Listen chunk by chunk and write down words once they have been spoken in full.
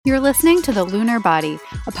You're listening to The Lunar Body,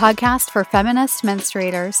 a podcast for feminist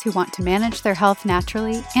menstruators who want to manage their health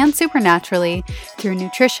naturally and supernaturally through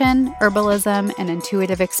nutrition, herbalism, and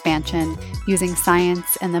intuitive expansion, using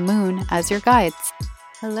science and the moon as your guides.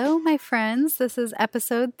 Hello, my friends. This is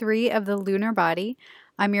episode 3 of The Lunar Body.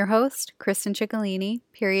 I'm your host, Kristen Ciccolini,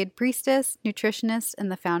 period priestess, nutritionist,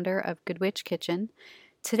 and the founder of Good Witch Kitchen.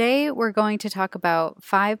 Today, we're going to talk about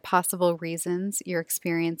 5 possible reasons you're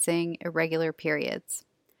experiencing irregular periods.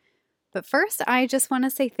 But first, I just want to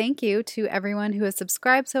say thank you to everyone who has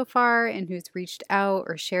subscribed so far and who's reached out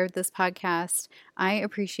or shared this podcast. I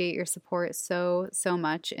appreciate your support so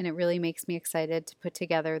much, and it really makes me excited to put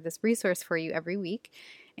together this resource for you every week.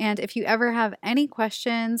 And if you ever have any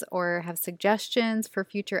questions or have suggestions for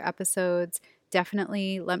future episodes,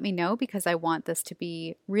 definitely let me know because I want this to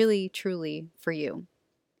be really, truly for you.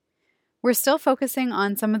 We're still focusing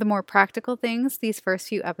on some of the more practical things these first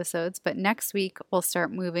few episodes, but next week we'll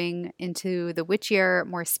start moving into the witchier,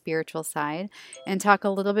 more spiritual side and talk a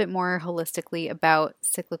little bit more holistically about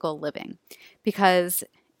cyclical living because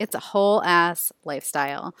it's a whole ass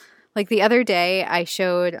lifestyle. Like the other day, I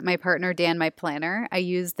showed my partner Dan my planner. I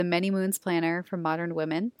used the Many Moons planner from Modern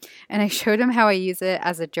Women, and I showed him how I use it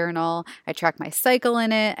as a journal. I track my cycle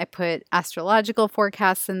in it. I put astrological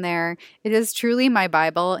forecasts in there. It is truly my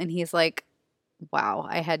Bible, and he's like, wow,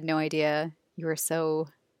 I had no idea you were so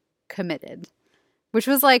committed, which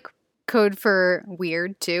was like code for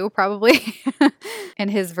weird too, probably. And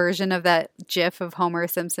his version of that gif of Homer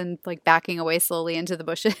Simpson like backing away slowly into the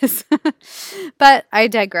bushes. But I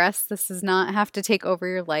digress. This does not have to take over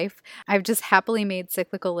your life. I've just happily made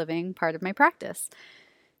cyclical living part of my practice.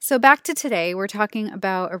 So back to today, we're talking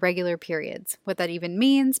about irregular periods, what that even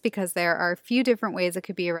means, because there are a few different ways it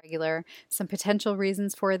could be irregular, some potential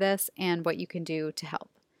reasons for this, and what you can do to help.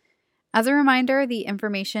 As a reminder, the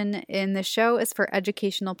information in the show is for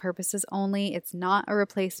educational purposes only. It's not a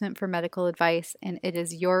replacement for medical advice, and it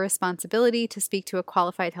is your responsibility to speak to a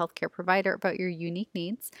qualified healthcare provider about your unique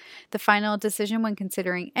needs. The final decision when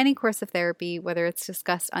considering any course of therapy, whether it's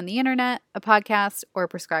discussed on the internet, a podcast, or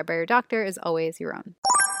prescribed by your doctor, is always your own.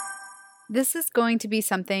 This is going to be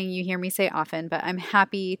something you hear me say often, but I'm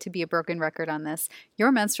happy to be a broken record on this. Your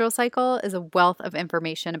menstrual cycle is a wealth of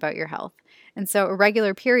information about your health, and so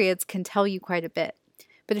irregular periods can tell you quite a bit.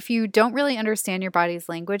 But if you don't really understand your body's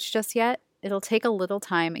language just yet, it'll take a little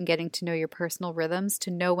time in getting to know your personal rhythms to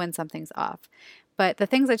know when something's off. But the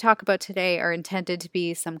things I talk about today are intended to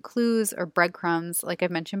be some clues or breadcrumbs, like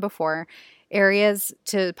I've mentioned before, areas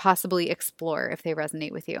to possibly explore if they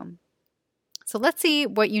resonate with you. So let's see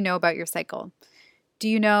what you know about your cycle. Do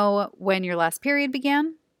you know when your last period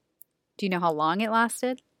began? Do you know how long it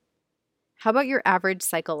lasted? How about your average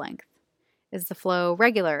cycle length? Is the flow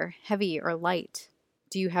regular, heavy, or light?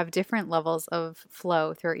 Do you have different levels of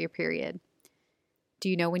flow throughout your period? Do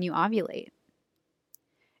you know when you ovulate?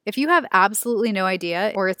 If you have absolutely no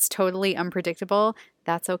idea or it's totally unpredictable,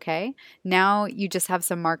 that's okay. Now you just have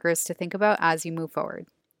some markers to think about as you move forward.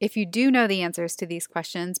 If you do know the answers to these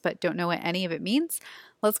questions but don't know what any of it means,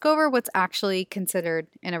 let's go over what's actually considered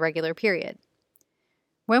an irregular period.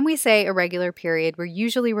 When we say irregular period, we're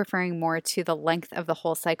usually referring more to the length of the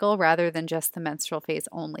whole cycle rather than just the menstrual phase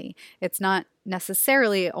only. It's not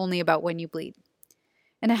necessarily only about when you bleed.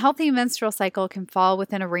 And a healthy menstrual cycle can fall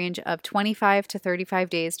within a range of 25 to 35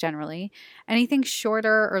 days generally. Anything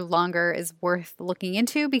shorter or longer is worth looking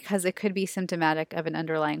into because it could be symptomatic of an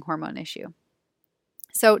underlying hormone issue.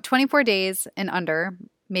 So 24 days and under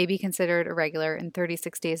may be considered irregular and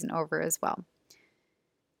 36 days and over as well.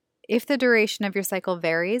 If the duration of your cycle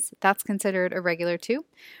varies, that's considered irregular too.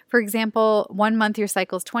 For example, 1 month your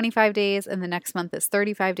cycle is 25 days and the next month is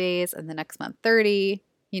 35 days and the next month 30.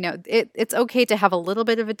 It's okay to have a little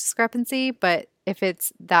bit of a discrepancy, but if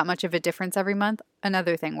it's that much of a difference every month,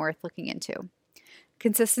 another thing worth looking into.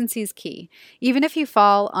 Consistency is key. Even if you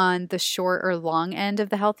fall on the short or long end of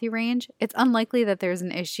the healthy range, it's unlikely that there's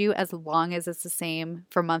an issue as long as it's the same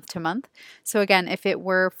from month to month. So again, if it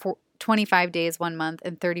were for 25 days 1 month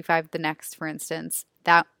and 35 the next, for instance,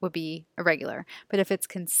 that would be irregular. But if it's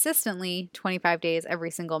consistently 25 days every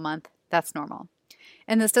single month, that's normal.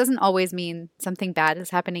 And this doesn't always mean something bad is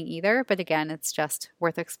happening either, but again, it's just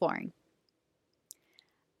worth exploring.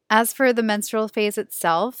 As for the menstrual phase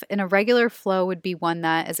itself, an irregular flow would be one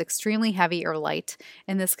that is extremely heavy or light,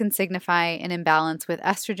 and this can signify an imbalance with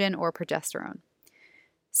estrogen or progesterone.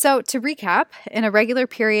 So to recap, an irregular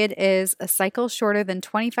period is a cycle shorter than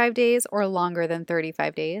 25 days or longer than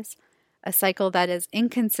 35 days, a cycle that is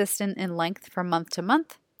inconsistent in length from month to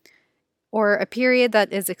month, or a period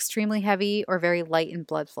that is extremely heavy or very light in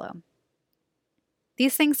blood flow.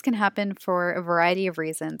 These things can happen for a variety of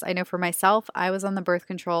reasons. I know for myself, I was on the birth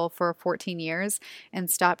control for 14 years and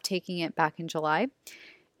stopped taking it back in July.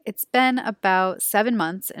 It's been about 7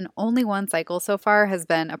 months, and only one cycle so far has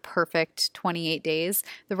been a perfect 28 days.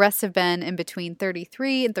 The rest have been in between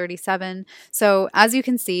 33 and 37. So, as you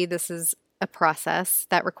can see, this is a process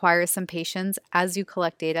that requires some patience as you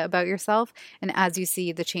collect data about yourself and as you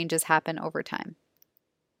see the changes happen over time.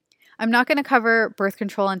 I'm not going to cover birth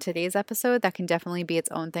control in today's episode. That can definitely be its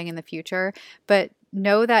own thing in the future. But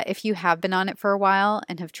know that if you have been on it for a while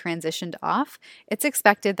and have transitioned off, it's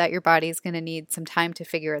expected that your body is going to need some time to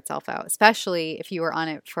figure itself out, especially if you were on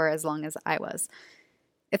it for as long as I was.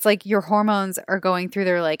 It's like your hormones are going through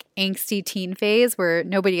their like angsty teen phase where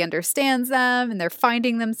nobody understands them and they're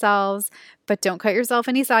finding themselves. But don't cut yourself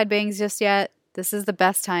any side bangs just yet. This is the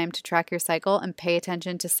best time to track your cycle and pay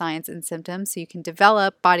attention to signs and symptoms so you can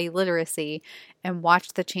develop body literacy and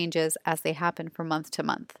watch the changes as they happen from month to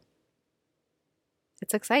month.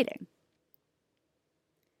 It's exciting.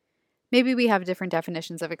 Maybe we have different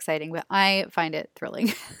definitions of exciting, but I find it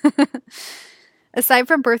thrilling. Aside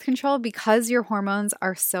from birth control, because your hormones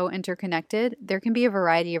are so interconnected, there can be a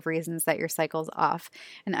variety of reasons that your cycle's off.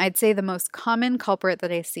 And I'd say the most common culprit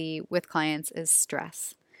that I see with clients is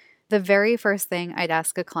stress. The very first thing I'd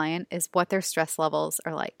ask a client is what their stress levels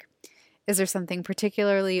are like. Is there something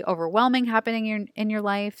particularly overwhelming happening in your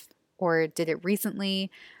life? Or did it recently?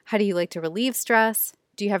 How do you like to relieve stress?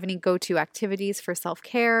 Do you have any go-to activities for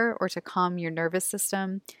self-care or to calm your nervous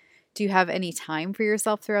system? Do you have any time for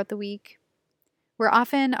yourself throughout the week? We're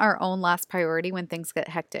often our own last priority when things get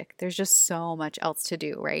hectic. There's just so much else to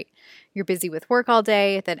do, right? You're busy with work all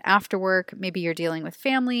day, then after work, maybe you're dealing with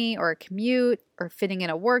family or a commute or fitting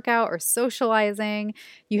in a workout or socializing.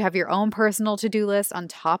 You have your own personal to-do list on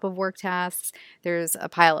top of work tasks. There's a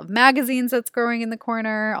pile of magazines that's growing in the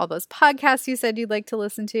corner, all those podcasts you said you'd like to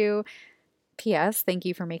listen to. P.S. Thank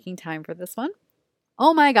you for making time for this one.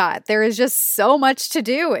 Oh my God, there is just so much to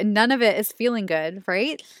do and none of it is feeling good,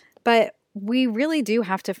 right? But we really do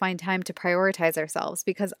have to find time to prioritize ourselves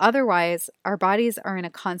because otherwise our bodies are in a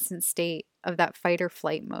constant state of that fight or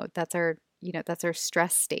flight mode. That's our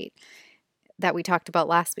stress state that we talked about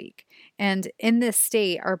last week. And in this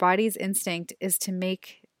state, our body's instinct is to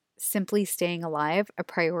make simply staying alive a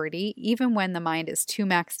priority, even when the mind is too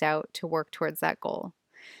maxed out to work towards that goal.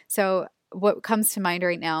 So what comes to mind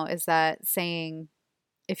right now is that saying,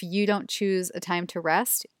 if you don't choose a time to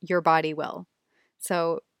rest, your body will.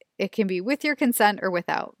 So it can be with your consent or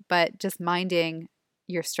without, but just minding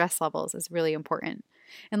your stress levels is really important.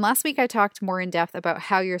 And last week I talked more in depth about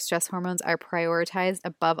how your stress hormones are prioritized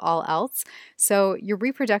above all else. So your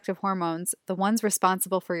reproductive hormones, the ones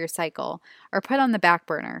responsible for your cycle, are put on the back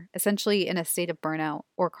burner, essentially in a state of burnout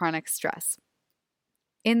or chronic stress.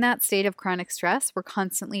 In that state of chronic stress, we're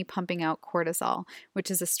constantly pumping out cortisol,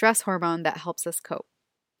 which is a stress hormone that helps us cope.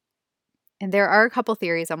 And there are a couple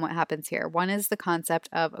theories on what happens here. One is the concept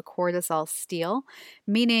of a cortisol steal,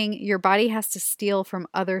 meaning your body has to steal from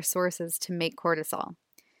other sources to make cortisol.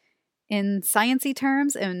 In sciencey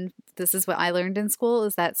terms, and this is what I learned in school,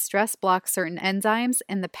 is that stress blocks certain enzymes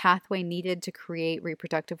and the pathway needed to create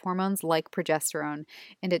reproductive hormones like progesterone,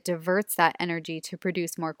 and it diverts that energy to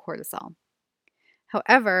produce more cortisol.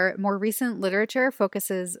 However, more recent literature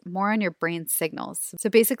focuses more on your brain signals. So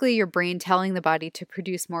basically your brain telling the body to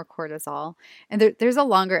produce more cortisol. And there's a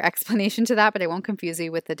longer explanation to that, but I won't confuse you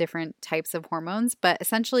with the different types of hormones. But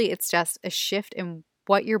essentially it's just a shift in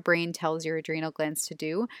what your brain tells your adrenal glands to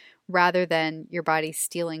do rather than your body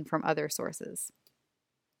stealing from other sources.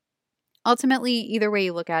 Ultimately, either way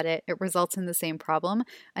you look at it, it results in the same problem,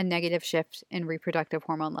 a negative shift in reproductive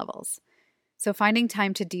hormone levels. So finding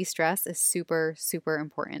time to de-stress is super, super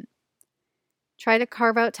important. Try to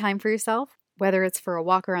carve out time for yourself, whether it's for a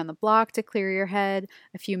walk around the block to clear your head,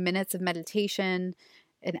 a few minutes of meditation,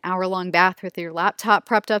 an hour-long bath with your laptop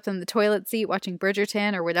propped up in the toilet seat watching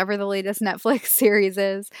Bridgerton or whatever the latest Netflix series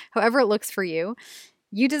is, however it looks for you.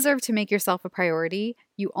 You deserve to make yourself a priority.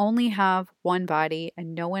 You only have one body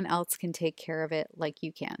and no one else can take care of it like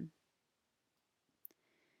you can.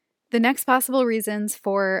 The next possible reasons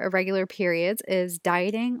for irregular periods is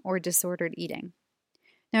dieting or disordered eating.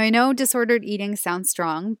 Now, I know disordered eating sounds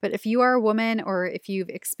strong, but if you are a woman or if you've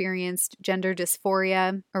experienced gender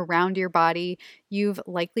dysphoria around your body, you've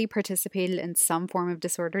likely participated in some form of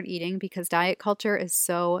disordered eating because diet culture is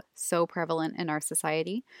so prevalent in our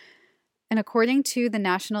society. And according to the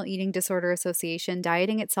National Eating Disorder Association,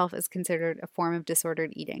 dieting itself is considered a form of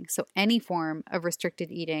disordered eating. So any form of restricted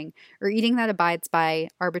eating or eating that abides by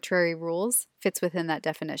arbitrary rules fits within that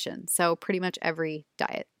definition. So pretty much every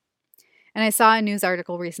diet. And I saw a news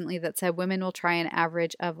article recently that said women will try an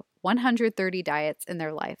average of 130 diets in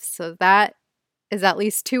their life. So that is at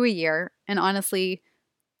least 2 a year. And honestly,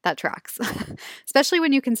 that tracks, especially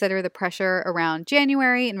when you consider the pressure around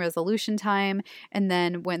January and resolution time. And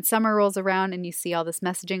then when summer rolls around and you see all this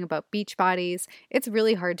messaging about beach bodies, it's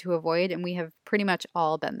really hard to avoid. And we have pretty much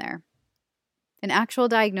all been there. An actual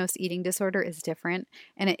diagnosed eating disorder is different,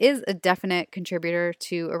 and it is a definite contributor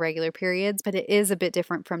to irregular periods, but it is a bit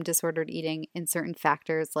different from disordered eating in certain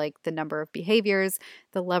factors like the number of behaviors,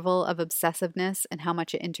 the level of obsessiveness, and how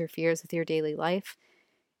much it interferes with your daily life.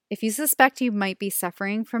 If you suspect you might be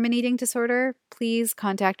suffering from an eating disorder, please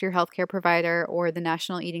contact your healthcare provider or the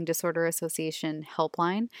National Eating Disorder Association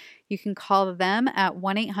helpline. You can call them at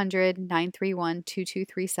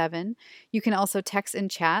 1-800-931-2237. You can also text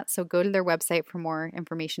and chat, so go to their website for more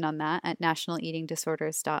information on that at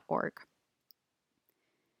nationaleatingdisorders.org.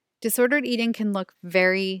 Disordered eating can look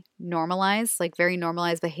very normalized, like very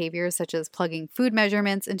normalized behaviors such as plugging food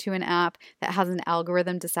measurements into an app that has an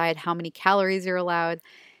algorithm decide how many calories you're allowed.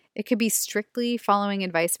 It could be strictly following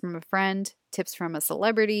advice from a friend, tips from a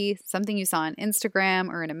celebrity, something you saw on Instagram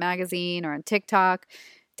or in a magazine or on TikTok,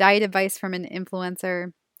 diet advice from an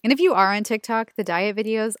influencer. And if you are on TikTok, the diet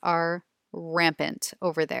videos are rampant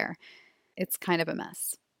over there. It's kind of a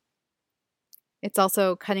mess. It's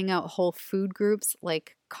also cutting out whole food groups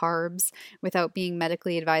like carbs without being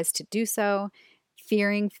medically advised to do so,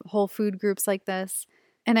 fearing whole food groups like this.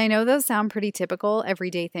 And I know those sound pretty typical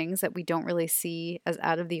everyday things that we don't really see as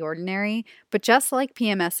out of the ordinary, but just like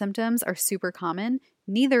PMS symptoms are super common,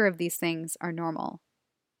 neither of these things are normal.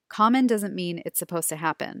 Common doesn't mean it's supposed to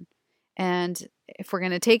happen. And if we're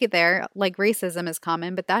going to take it there, like racism is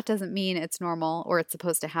common, but that doesn't mean it's normal or it's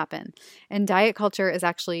supposed to happen. And diet culture is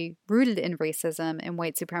actually rooted in racism and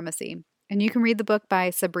white supremacy. And you can read the book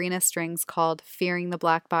by Sabrina Strings called Fearing the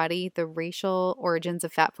Black Body, The Racial Origins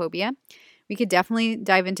of Fat Phobia. We could definitely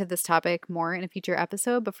dive into this topic more in a future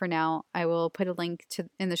episode, but for now, I will put a link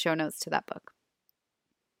in the show notes to that book.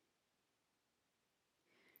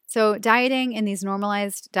 So dieting and these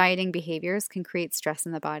normalized dieting behaviors can create stress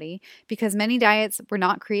in the body because many diets were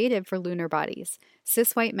not created for lunar bodies.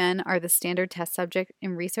 Cis white men are the standard test subject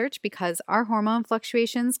in research because our hormone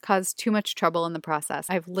fluctuations cause too much trouble in the process.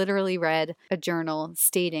 I've literally read a journal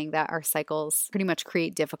stating that our cycles pretty much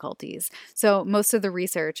create difficulties. So most of the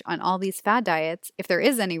research on all these fad diets, if there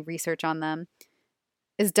is any research on them,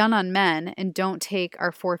 is done on men and don't take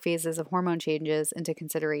our 4 phases of hormone changes into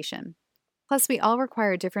consideration. Plus, we all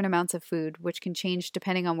require different amounts of food, which can change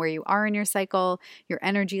depending on where you are in your cycle, your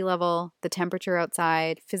energy level, the temperature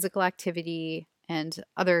outside, physical activity, and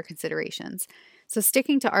other considerations. So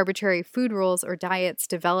sticking to arbitrary food rules or diets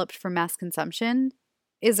developed for mass consumption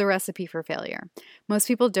is a recipe for failure. Most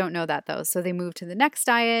people don't know that though, so they move to the next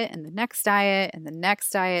diet and the next diet and the next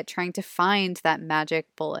diet, trying to find that magic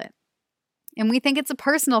bullet. And we think it's a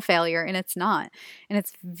personal failure, and it's not. And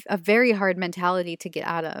it's a very hard mentality to get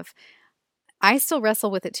out of. I still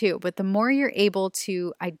wrestle with it too, but the more you're able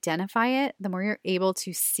to identify it, the more you're able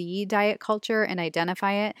to see diet culture and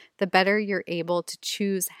identify it, the better you're able to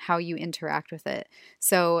choose how you interact with it.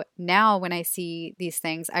 So now when I see these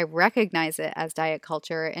things, I recognize it as diet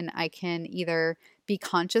culture, and I can either be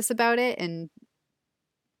conscious about it and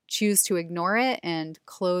choose to ignore it and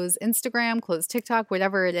close Instagram, close TikTok,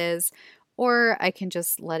 whatever it is, or I can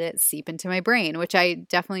just let it seep into my brain, which I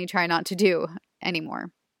definitely try not to do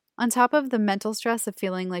anymore. On top of the mental stress of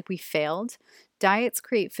feeling like we failed, diets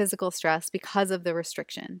create physical stress because of the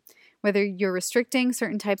restriction. Whether you're restricting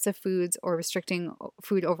certain types of foods or restricting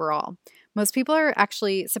food overall. Most people are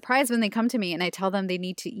actually surprised when they come to me and I tell them they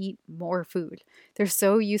need to eat more food. They're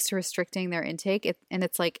so used to restricting their intake, and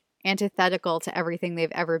it's like antithetical to everything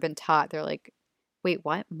they've ever been taught. They're like, wait,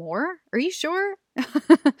 what? More? Are you sure?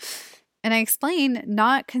 And I explain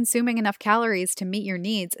not consuming enough calories to meet your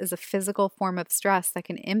needs is a physical form of stress that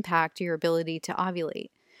can impact your ability to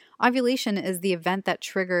ovulate. Ovulation is the event that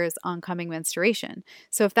triggers oncoming menstruation.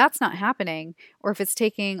 So if that's not happening, or if it's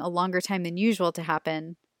taking a longer time than usual to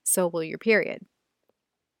happen, so will your period.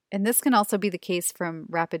 And this can also be the case from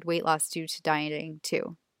rapid weight loss due to dieting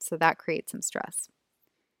too. So that creates some stress.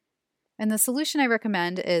 And the solution I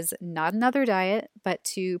recommend is not another diet, but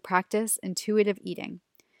to practice intuitive eating.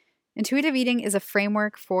 Intuitive eating is a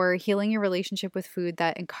framework for healing your relationship with food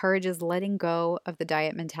that encourages letting go of the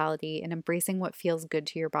diet mentality and embracing what feels good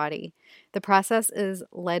to your body. The process is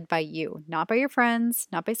led by you, not by your friends,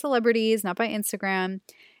 not by celebrities, not by Instagram.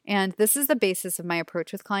 And this is the basis of my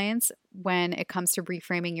approach with clients when it comes to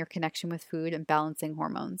reframing your connection with food and balancing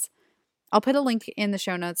hormones. I'll put a link in the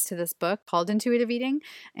show notes to this book called Intuitive Eating,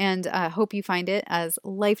 and hope you find it as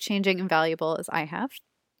life-changing and valuable as I have.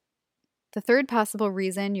 The third possible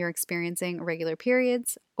reason you're experiencing irregular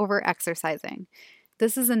periods, over-exercising.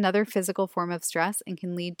 This is another physical form of stress and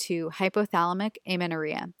can lead to hypothalamic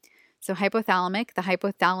amenorrhea. So hypothalamic, the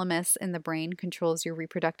hypothalamus in the brain controls your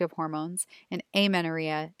reproductive hormones, and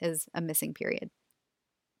amenorrhea is a missing period.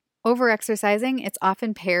 Overexercising, it's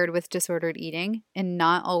often paired with disordered eating and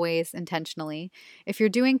not always intentionally. If you're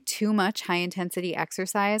doing too much high-intensity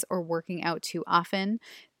exercise or working out too often,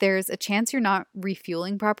 there's a chance you're not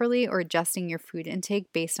refueling properly or adjusting your food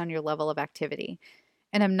intake based on your level of activity.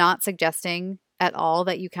 And I'm not suggesting at all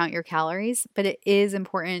that you count your calories, but it is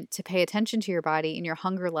important to pay attention to your body and your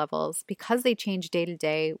hunger levels because they change day to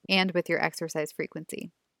day and with your exercise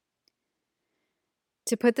frequency.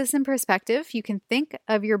 To put this in perspective, you can think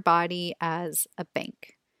of your body as a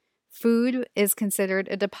bank. Food is considered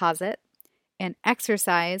a deposit, and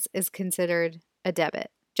exercise is considered a debit.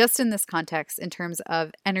 Just in this context, in terms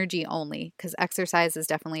of energy only, because exercise is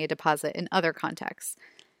definitely a deposit in other contexts.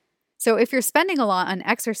 So if you're spending a lot on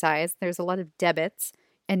exercise, there's a lot of debits,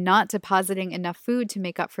 and not depositing enough food to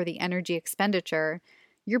make up for the energy expenditure,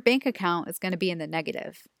 your bank account is going to be in the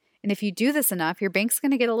negative. And if you do this enough, your bank's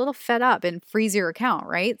going to get a little fed up and freeze your account,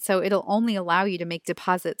 right? So it'll only allow you to make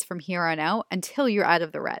deposits from here on out until you're out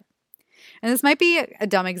of the red. And this might be a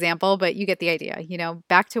dumb example, but you get the idea.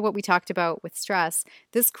 Back to what we talked about with stress,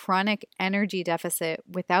 this chronic energy deficit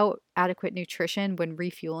without adequate nutrition when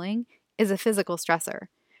refueling is a physical stressor.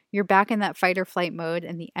 You're back in that fight or flight mode,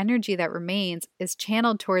 and the energy that remains is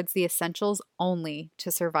channeled towards the essentials only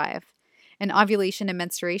to survive. And ovulation and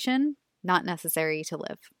menstruation, not necessary to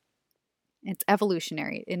live. It's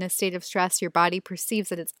evolutionary. In a state of stress, your body perceives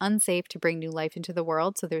that it's unsafe to bring new life into the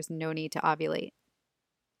world, so there's no need to ovulate.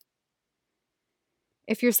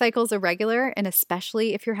 If your cycle's irregular, and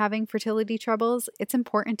especially if you're having fertility troubles, it's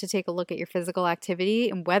important to take a look at your physical activity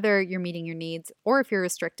and whether you're meeting your needs or if you're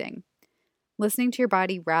restricting. Listening to your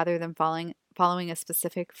body rather than following a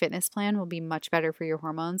specific fitness plan will be much better for your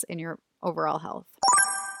hormones and your overall health.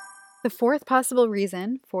 The fourth possible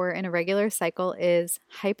reason for an irregular cycle is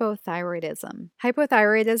hypothyroidism.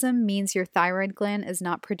 Hypothyroidism means your thyroid gland is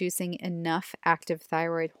not producing enough active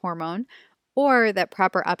thyroid hormone, or that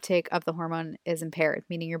proper uptake of the hormone is impaired,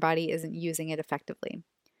 meaning your body isn't using it effectively.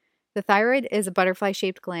 The thyroid is a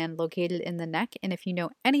butterfly-shaped gland located in the neck, and if you know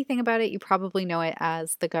anything about it, you probably know it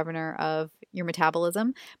as the governor of your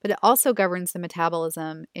metabolism, but it also governs the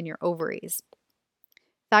metabolism in your ovaries.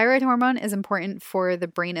 Thyroid hormone is important for the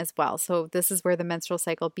brain as well, so this is where the menstrual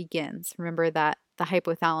cycle begins. Remember that the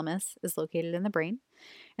hypothalamus is located in the brain,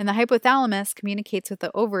 and the hypothalamus communicates with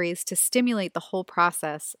the ovaries to stimulate the whole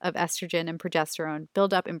process of estrogen and progesterone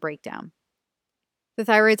buildup and breakdown. The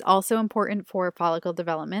thyroid's also important for follicle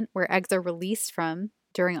development, where eggs are released from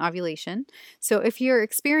during ovulation. So if you're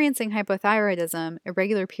experiencing hypothyroidism,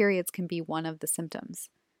 irregular periods can be one of the symptoms.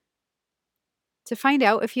 To find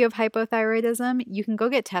out if you have hypothyroidism, you can go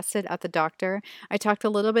get tested at the doctor. I talked a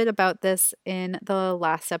little bit about this in the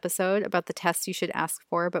last episode about the tests you should ask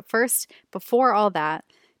for. But first, before all that,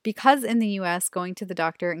 because in the US, going to the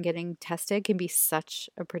doctor and getting tested can be such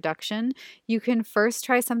a production, you can first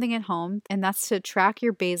try something at home, and that's to track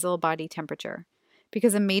your basal body temperature.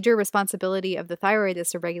 Because a major responsibility of the thyroid is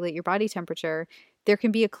to regulate your body temperature, there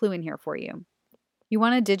can be a clue in here for you. You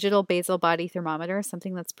want a digital basal body thermometer,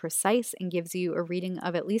 something that's precise and gives you a reading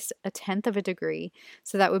of at least 1/10 of a degree.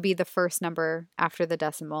 So that would be the first number after the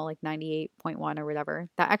decimal, like 98.1 or whatever.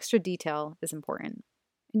 That extra detail is important.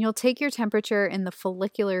 And you'll take your temperature in the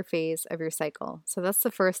follicular phase of your cycle. So that's the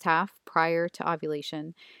first half prior to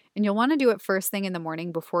ovulation. And you'll want to do it first thing in the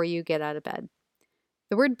morning before you get out of bed.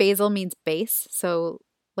 The word basal means base, so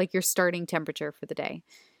like your starting temperature for the day.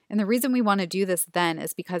 And the reason we want to do this then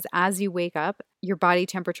is because as you wake up, your body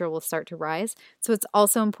temperature will start to rise. So it's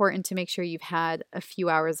also important to make sure you've had a few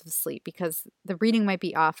hours of sleep because the reading might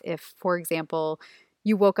be off if, for example,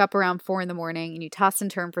 you woke up around 4 a.m. and you tossed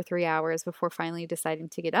and turned for 3 hours before finally deciding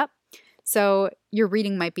to get up. So your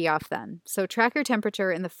reading might be off then. So track your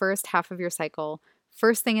temperature in the first half of your cycle,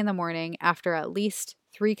 first thing in the morning after at least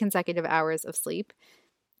 3 consecutive hours of sleep.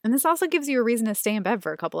 And this also gives you a reason to stay in bed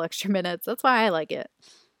for a couple extra minutes. That's why I like it.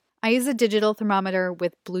 I use a digital thermometer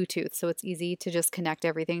with Bluetooth, so it's easy to just connect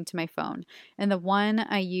everything to my phone. And the one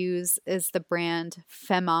I use is the brand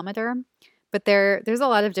Femometer, but there's a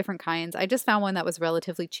lot of different kinds. I just found one that was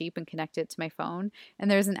relatively cheap and connected to my phone.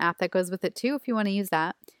 And there's an app that goes with it too if you want to use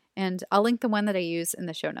that. And I'll link the one that I use in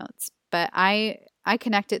the show notes. But I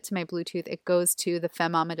connect it to my Bluetooth. It goes to the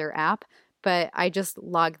Femometer app, but I just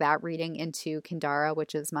log that reading into Kindara,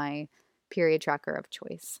 which is my period tracker of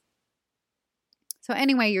choice. So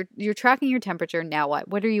anyway, you're tracking your temperature. Now what?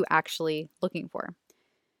 What are you actually looking for?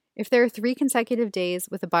 If there are 3 consecutive days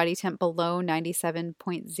with a body temp below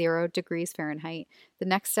 97.0 degrees Fahrenheit, the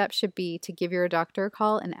next step should be to give your doctor a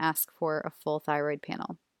call and ask for a full thyroid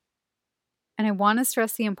panel. And I want to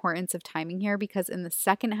stress the importance of timing here because in the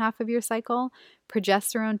second half of your cycle,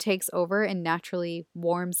 progesterone takes over and naturally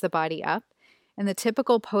warms the body up. And the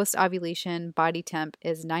typical post-ovulation body temp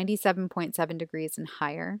is 97.7 degrees and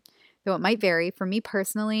higher, though it might vary. For me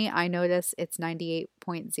personally, I notice it's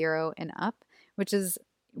 98.0 and up, which is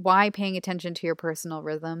why paying attention to your personal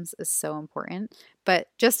rhythms is so important. But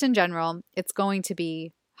just in general, it's going to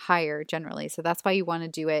be higher generally. So that's why you want to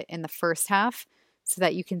do it in the first half so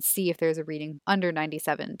that you can see if there's a reading under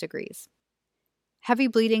 97 degrees. Heavy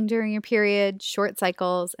bleeding during your period, short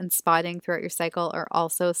cycles, and spotting throughout your cycle are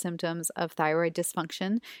also symptoms of thyroid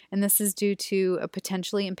dysfunction, and this is due to a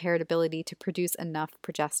potentially impaired ability to produce enough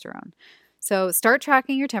progesterone. So start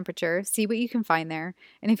tracking your temperature, see what you can find there,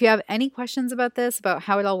 and if you have any questions about this, about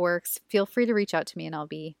how it all works, feel free to reach out to me and I'll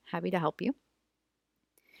be happy to help you.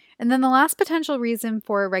 And then the last potential reason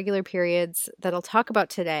for irregular periods that I'll talk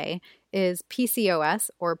about today is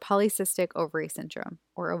PCOS, or polycystic ovary syndrome,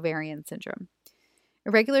 or ovarian syndrome.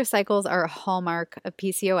 Irregular cycles are a hallmark of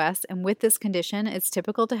PCOS, and with this condition, it's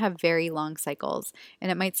typical to have very long cycles,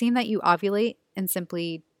 and it might seem that you ovulate and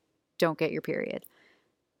simply don't get your period.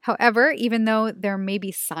 However, even though there may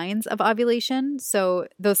be signs of ovulation, so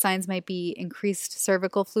those signs might be increased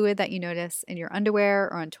cervical fluid that you notice in your underwear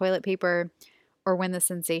or on toilet paper, or when the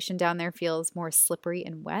sensation down there feels more slippery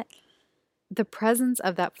and wet, the presence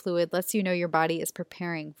of that fluid lets you know your body is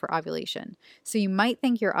preparing for ovulation. So you might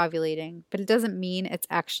think you're ovulating, but it doesn't mean it's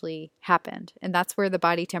actually happened. And that's where the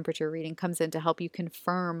body temperature reading comes in to help you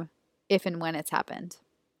confirm if and when it's happened.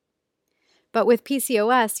 But with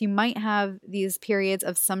PCOS, you might have these periods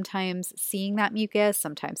of sometimes seeing that mucus,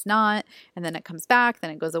 sometimes not, and then it comes back,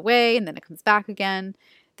 then it goes away, and then it comes back again.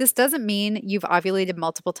 This doesn't mean you've ovulated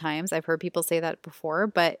multiple times. I've heard people say that before,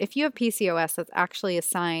 but if you have PCOS, that's actually a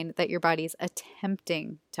sign that your body's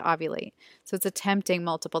attempting to ovulate. So it's attempting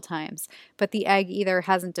multiple times, but the egg either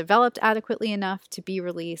hasn't developed adequately enough to be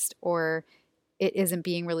released or it isn't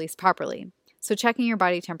being released properly. So checking your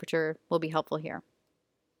body temperature will be helpful here.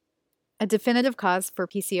 A definitive cause for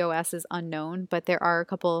PCOS is unknown, but there are a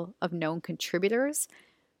couple of known contributors.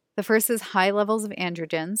 The first is high levels of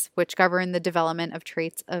androgens, which govern the development of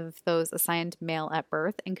traits of those assigned male at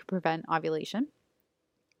birth and can prevent ovulation,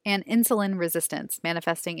 and insulin resistance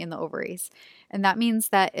manifesting in the ovaries. And that means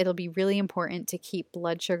that it'll be really important to keep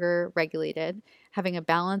blood sugar regulated, having a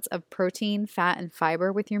balance of protein, fat, and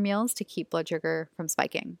fiber with your meals to keep blood sugar from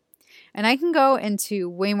spiking. And I can go into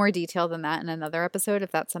way more detail than that in another episode.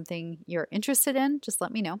 If that's something you're interested in, just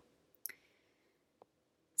let me know.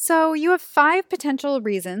 So you have 5 potential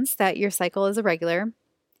reasons that your cycle is irregular.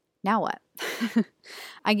 Now what?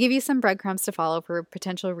 I give you some breadcrumbs to follow for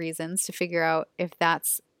potential reasons to figure out if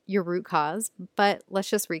that's your root cause, but let's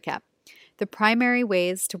just recap. The primary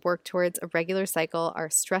ways to work towards a regular cycle are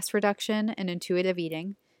stress reduction and intuitive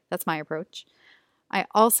eating. That's my approach. I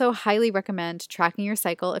also highly recommend tracking your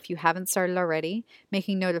cycle if you haven't started already,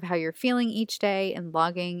 making note of how you're feeling each day and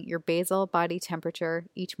logging your basal body temperature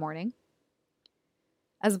each morning.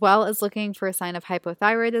 As well as looking for a sign of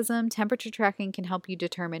hypothyroidism, temperature tracking can help you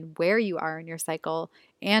determine where you are in your cycle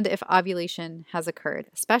and if ovulation has occurred,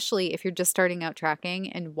 especially if you're just starting out tracking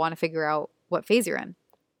and want to figure out what phase you're in.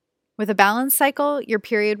 With a balanced cycle, your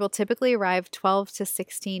period will typically arrive 12 to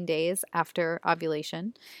 16 days after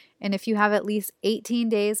ovulation. And if you have at least 18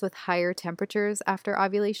 days with higher temperatures after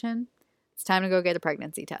ovulation, it's time to go get a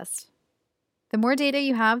pregnancy test. The more data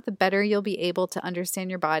you have, the better you'll be able to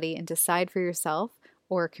understand your body and decide for yourself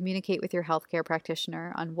or communicate with your healthcare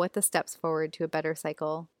practitioner on what the steps forward to a better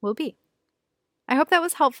cycle will be. I hope that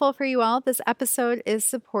was helpful for you all. This episode is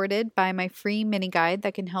supported by my free mini guide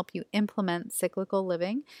that can help you implement cyclical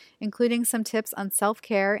living, including some tips on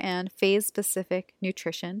self-care and phase-specific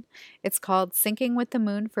nutrition. It's called Syncing with the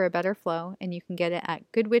Moon for a Better Flow, and you can get it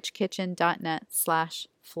at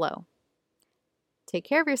goodwitchkitchen.net/flow. Take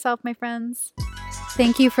care of yourself, my friends.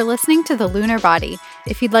 Thank you for listening to The Lunar Body.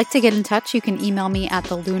 If you'd like to get in touch, you can email me at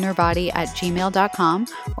thelunarbody@gmail.com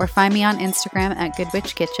or find me on Instagram at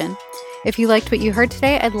goodwitchkitchen. If you liked what you heard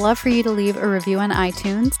today, I'd love for you to leave a review on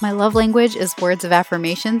iTunes. My love language is words of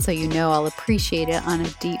affirmation, so you know I'll appreciate it on a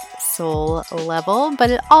deep soul level,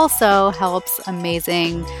 but it also helps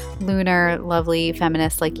amazing, lunar, lovely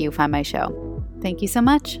feminists like you find my show. Thank you so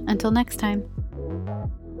much. Until next time.